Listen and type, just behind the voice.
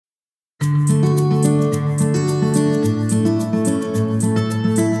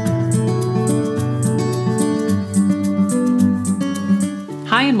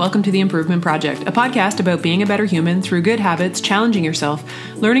welcome to The Improvement Project, a podcast about being a better human through good habits, challenging yourself,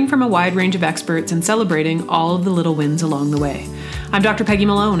 learning from a wide range of experts, and celebrating all of the little wins along the way. I'm Dr. Peggy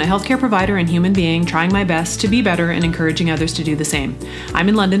Malone, a healthcare provider and human being trying my best to be better and encouraging others to do the same. I'm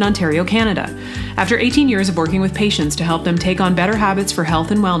in London, Ontario, Canada. After 18 years of working with patients to help them take on better habits for health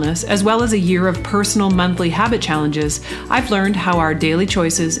and wellness, as well as a year of personal monthly habit challenges, I've learned how our daily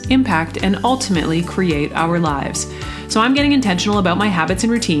choices impact and ultimately create our lives. So I'm getting intentional about my habits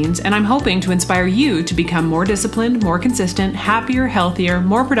and routines, and I'm hoping to inspire you to become more disciplined, more consistent, happier, healthier,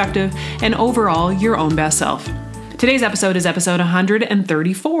 more productive, and overall your own best self. Today's episode is episode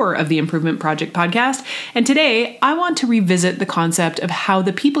 134 of the Improvement Project podcast, and today I want to revisit the concept of how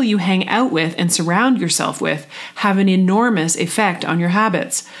the people you hang out with and surround yourself with have an enormous effect on your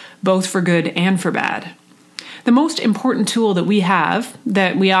habits, both for good and for bad. The most important tool that we have,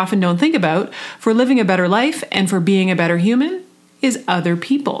 that we often don't think about, for living a better life and for being a better human is other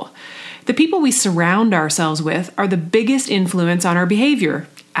people. The people we surround ourselves with are the biggest influence on our behavior,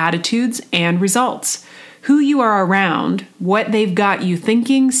 attitudes, and results. Who you are around, what they've got you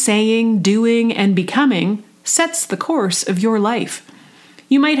thinking, saying, doing, and becoming sets the course of your life.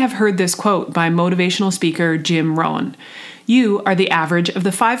 You might have heard this quote by motivational speaker Jim Rohn. You are the average of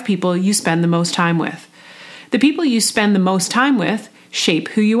the 5 people you spend the most time with. The people you spend the most time with shape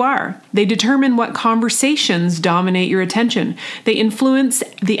who you are. They determine what conversations dominate your attention. They influence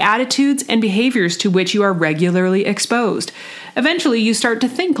the attitudes and behaviors to which you are regularly exposed. Eventually, you start to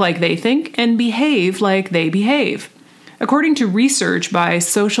think like they think and behave like they behave. According to research by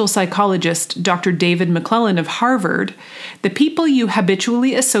social psychologist Dr. David McClellan of Harvard, the people you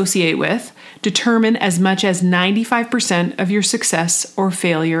habitually associate with determine as much as 95% of your success or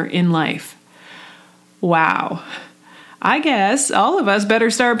failure in life. Wow. I guess all of us better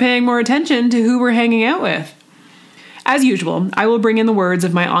start paying more attention to who we're hanging out with. As usual, I will bring in the words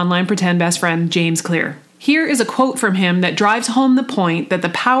of my online pretend best friend, James Clear. Here is a quote from him that drives home the point that the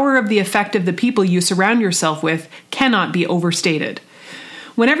power of the effect of the people you surround yourself with cannot be overstated.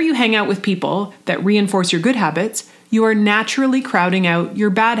 Whenever you hang out with people that reinforce your good habits, you are naturally crowding out your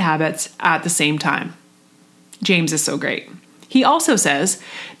bad habits at the same time. James is so great. He also says,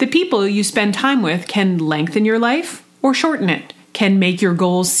 the people you spend time with can lengthen your life or shorten it, can make your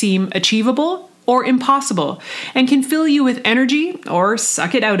goals seem achievable or impossible, and can fill you with energy or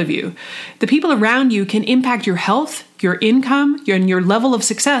suck it out of you. The people around you can impact your health, your income, and your level of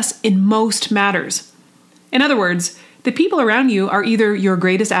success in most matters. In other words, the people around you are either your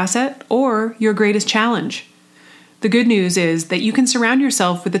greatest asset or your greatest challenge. The good news is that you can surround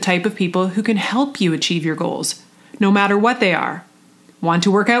yourself with the type of people who can help you achieve your goals, no matter what they are. Want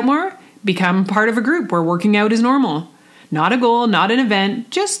to work out more? Become part of a group where working out is normal. Not a goal, not an event,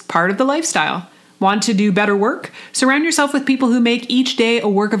 just part of the lifestyle. Want to do better work? Surround yourself with people who make each day a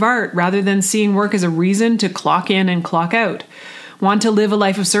work of art rather than seeing work as a reason to clock in and clock out. Want to live a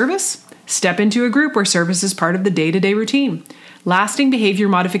life of service? Step into a group where service is part of the day-to-day routine. Lasting behavior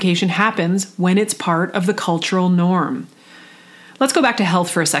modification happens when it's part of the cultural norm. Let's go back to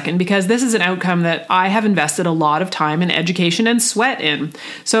health for a second, because this is an outcome that I have invested a lot of time and education and sweat in.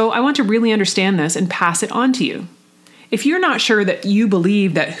 So I want to really understand this and pass it on to you. If you're not sure that you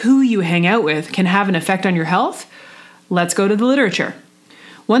believe that who you hang out with can have an effect on your health, let's go to the literature.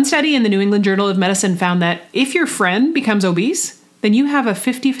 One study in the New England Journal of Medicine found that if your friend becomes obese, then you have a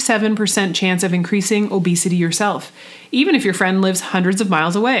 57% chance of increasing obesity yourself, even if your friend lives hundreds of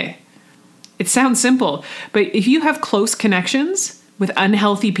miles away. It sounds simple, but if you have close connections with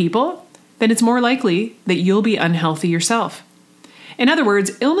unhealthy people, then it's more likely that you'll be unhealthy yourself. In other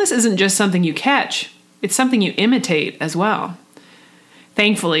words, illness isn't just something you catch, it's something you imitate as well.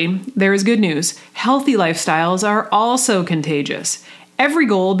 Thankfully, there is good news. Healthy lifestyles are also contagious. Every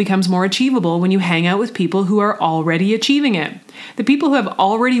goal becomes more achievable when you hang out with people who are already achieving it. The people who have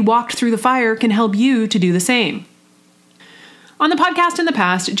already walked through the fire can help you to do the same. On the podcast in the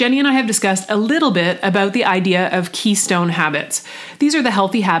past, Jenny and I have discussed a little bit about the idea of keystone habits. These are the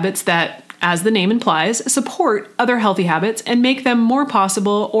healthy habits that, as the name implies, support other healthy habits and make them more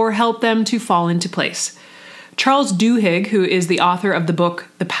possible or help them to fall into place. Charles Duhigg, who is the author of the book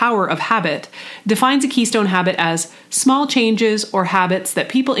The Power of Habit, defines a keystone habit as small changes or habits that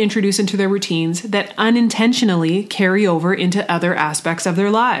people introduce into their routines that unintentionally carry over into other aspects of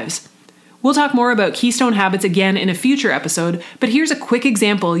their lives. We'll talk more about keystone habits again in a future episode, but here's a quick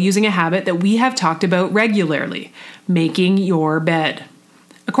example using a habit that we have talked about regularly: making your bed.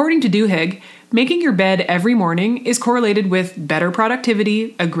 According to Duhigg, making your bed every morning is correlated with better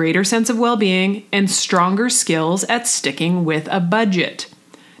productivity, a greater sense of well-being, and stronger skills at sticking with a budget.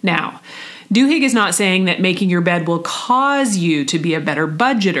 Now, Duhigg is not saying that making your bed will cause you to be a better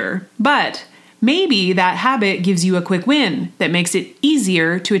budgeter, but maybe that habit gives you a quick win that makes it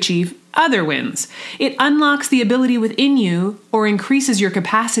easier to achieve other wins. It unlocks the ability within you, or increases your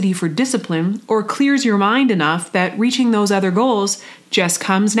capacity for discipline, or clears your mind enough that reaching those other goals just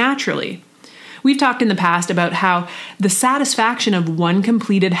comes naturally. We've talked in the past about how the satisfaction of one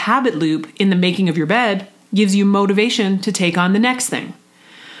completed habit loop in the making of your bed gives you motivation to take on the next thing.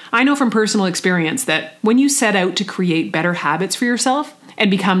 I know from personal experience that when you set out to create better habits for yourself and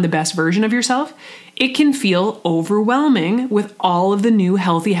become the best version of yourself, it can feel overwhelming with all of the new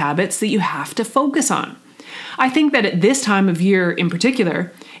healthy habits that you have to focus on. I think that at this time of year in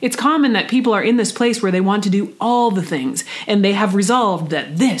particular, it's common that people are in this place where they want to do all the things, and they have resolved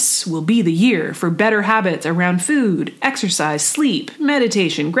that this will be the year for better habits around food, exercise, sleep,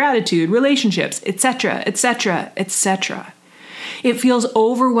 meditation, gratitude, relationships, etc., etc., etc. It feels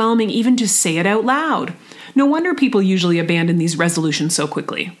overwhelming even to say it out loud. No wonder people usually abandon these resolutions so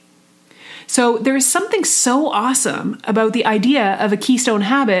quickly. So there is something so awesome about the idea of a keystone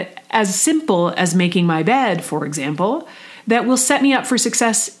habit as simple as making my bed, for example, that will set me up for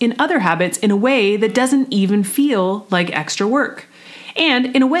success in other habits in a way that doesn't even feel like extra work,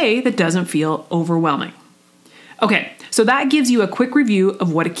 and in a way that doesn't feel overwhelming. Okay, so that gives you a quick review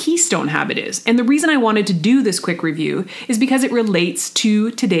of what a keystone habit is. And the reason I wanted to do this quick review is because it relates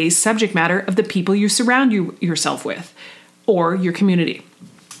to today's subject matter of the people you surround yourself with, or your community.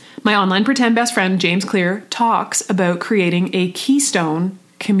 My online pretend best friend, James Clear, talks about creating a keystone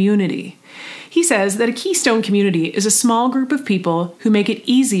community. He says that a keystone community is a small group of people who make it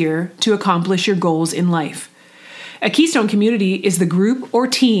easier to accomplish your goals in life. A keystone community is the group or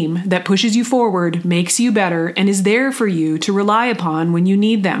team that pushes you forward, makes you better, and is there for you to rely upon when you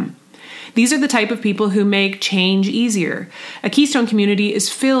need them. These are the type of people who make change easier. A keystone community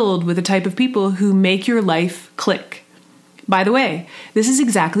is filled with the type of people who make your life click. By the way, this is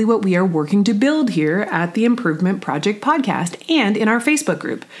exactly what we are working to build here at the Improvement Project podcast and in our Facebook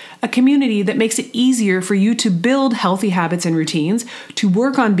group, a community that makes it easier for you to build healthy habits and routines, to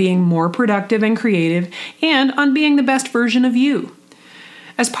work on being more productive and creative, and on being the best version of you.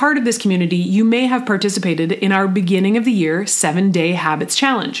 As part of this community, you may have participated in our beginning of the year 7-Day Habits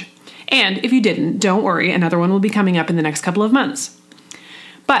Challenge. And if you didn't, don't worry, another one will be coming up in the next couple of months.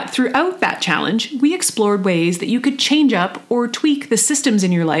 But throughout that challenge, we explored ways that you could change up or tweak the systems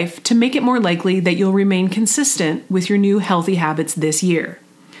in your life to make it more likely that you'll remain consistent with your new healthy habits this year.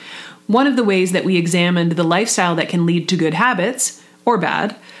 One of the ways that we examined the lifestyle that can lead to good habits, or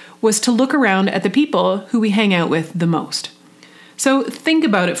bad, was to look around at the people who we hang out with the most. So think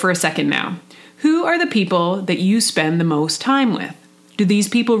about it for a second now. Who are the people that you spend the most time with? Do these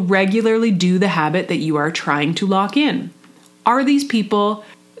people regularly do the habit that you are trying to lock in? Are these people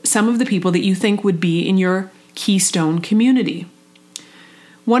some of the people that you think would be in your keystone community?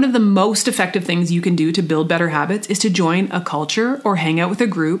 One of the most effective things you can do to build better habits is to join a culture or hang out with a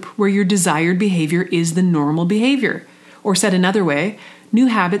group where your desired behavior is the normal behavior. Or said another way, new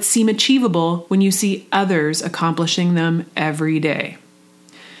habits seem achievable when you see others accomplishing them every day.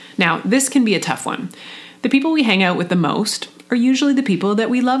 Now, this can be a tough one. The people we hang out with the most are usually the people that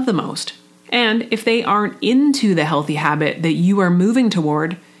we love the most. And if they aren't into the healthy habit that you are moving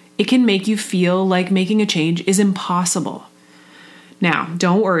toward, it can make you feel like making a change is impossible. Now,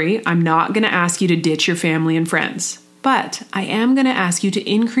 don't worry, I'm not going to ask you to ditch your family and friends, but I am going to ask you to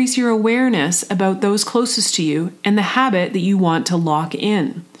increase your awareness about those closest to you and the habit that you want to lock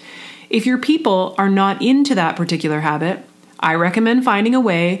in. If your people are not into that particular habit, I recommend finding a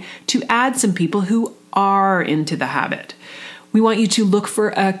way to add some people who are into the habit. We want you to look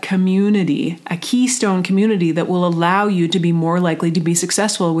for a community, a keystone community that will allow you to be more likely to be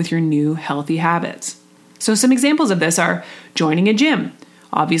successful with your new healthy habits. So some examples of this are joining a gym,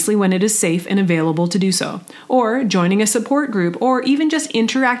 obviously when it is safe and available to do so, or joining a support group, or even just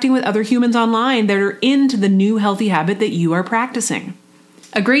interacting with other humans online that are into the new healthy habit that you are practicing.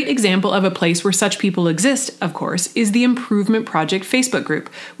 A great example of a place where such people exist, of course, is the Improvement Project Facebook group,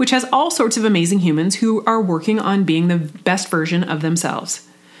 which has all sorts of amazing humans who are working on being the best version of themselves.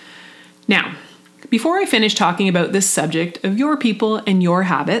 Now, before I finish talking about this subject of your people and your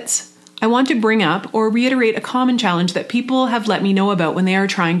habits, I want to bring up or reiterate a common challenge that people have let me know about when they are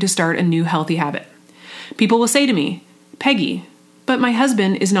trying to start a new healthy habit. People will say to me, "Peggy, but my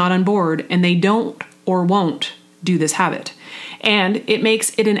husband is not on board and they don't or won't do this habit. And it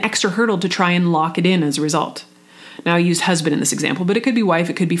makes it an extra hurdle to try and lock it in as a result." Now, I used husband in this example, but it could be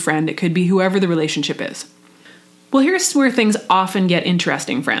wife, it could be friend, it could be whoever the relationship is. Well, here's where things often get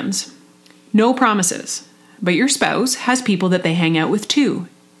interesting, friends. No promises, but your spouse has people that they hang out with too,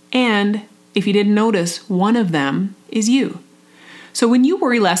 and if you didn't notice, one of them is you. So when you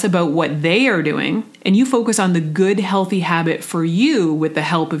worry less about what they are doing and you focus on the good, healthy habit for you with the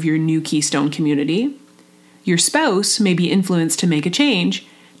help of your new Keystone community, your spouse may be influenced to make a change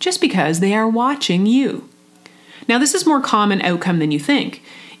just because they are watching you. Now, this is more common outcome than you think.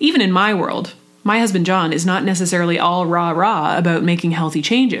 Even in my world, my husband John is not necessarily all rah-rah about making healthy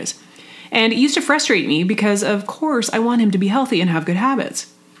changes. And it used to frustrate me because, of course, I want him to be healthy and have good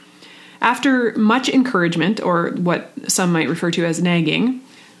habits. After much encouragement, or what some might refer to as nagging,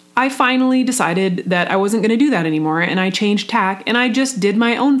 I finally decided that I wasn't going to do that anymore, and I changed tack, and I just did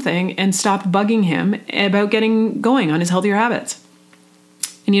my own thing and stopped bugging him about getting going on his healthier habits.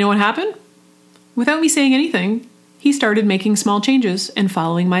 And you know what happened? Without me saying anything, he started making small changes and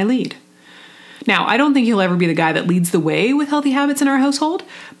following my lead. Now, I don't think he'll ever be the guy that leads the way with healthy habits in our household,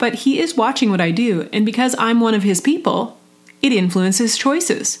 but he is watching what I do, and because I'm one of his people, it influences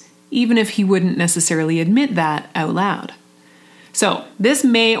choices, even if he wouldn't necessarily admit that out loud. So, this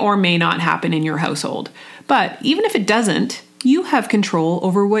may or may not happen in your household, but even if it doesn't, you have control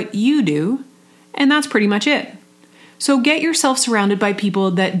over what you do, and that's pretty much it. So get yourself surrounded by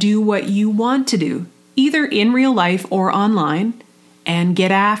people that do what you want to do, either in real life or online, and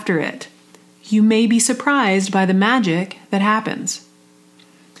get after it. You may be surprised by the magic that happens.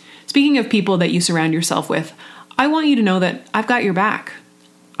 Speaking of people that you surround yourself with, I want you to know that I've got your back.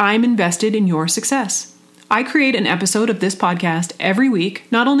 I'm invested in your success. I create an episode of this podcast every week,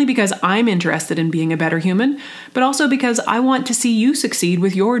 not only because I'm interested in being a better human, but also because I want to see you succeed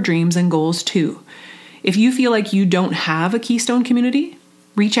with your dreams and goals too. If you feel like you don't have a Keystone community,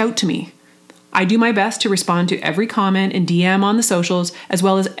 reach out to me. I do my best to respond to every comment and DM on the socials, as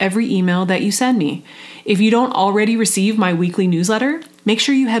well as every email that you send me. If you don't already receive my weekly newsletter, make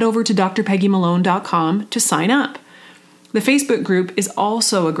sure you head over to drpeggymalone.com to sign up. The Facebook group is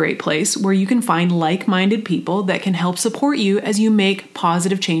also a great place where you can find like-minded people that can help support you as you make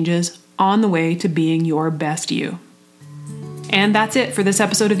positive changes on the way to being your best you. And that's it for this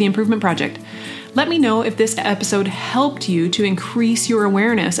episode of The Improvement Project. Let me know if this episode helped you to increase your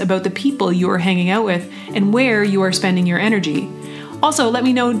awareness about the people you are hanging out with and where you are spending your energy. Also, let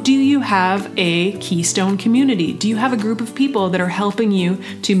me know, do you have a Keystone community? Do you have a group of people that are helping you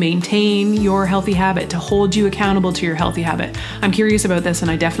to maintain your healthy habit, to hold you accountable to your healthy habit? I'm curious about this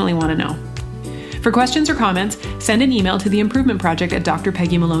and I definitely want to know. For questions or comments, send an email to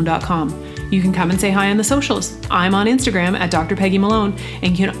theimprovementproject@drpeggymalone.com. You can come and say hi on the socials. I'm on Instagram at drpeggymalone,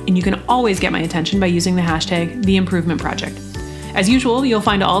 and you can always get my attention by using the hashtag #TheImprovementProject. As usual, you'll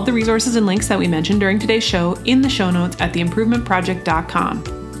find all of the resources and links that we mentioned during today's show in the show notes at theimprovementproject.com.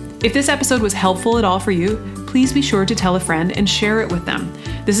 If this episode was helpful at all for you, please be sure to tell a friend and share it with them.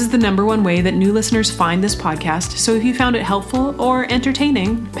 This is the #1 way that new listeners find this podcast, so if you found it helpful or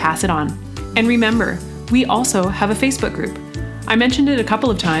entertaining, pass it on. And remember, we also have a Facebook group. I mentioned it a couple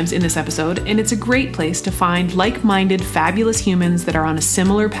of times in this episode, and it's a great place to find like-minded, fabulous humans that are on a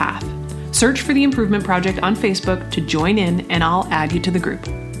similar path. Search for The Improvement Project on Facebook to join in, and I'll add you to the group.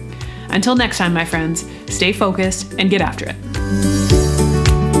 Until next time, my friends, stay focused and get after it.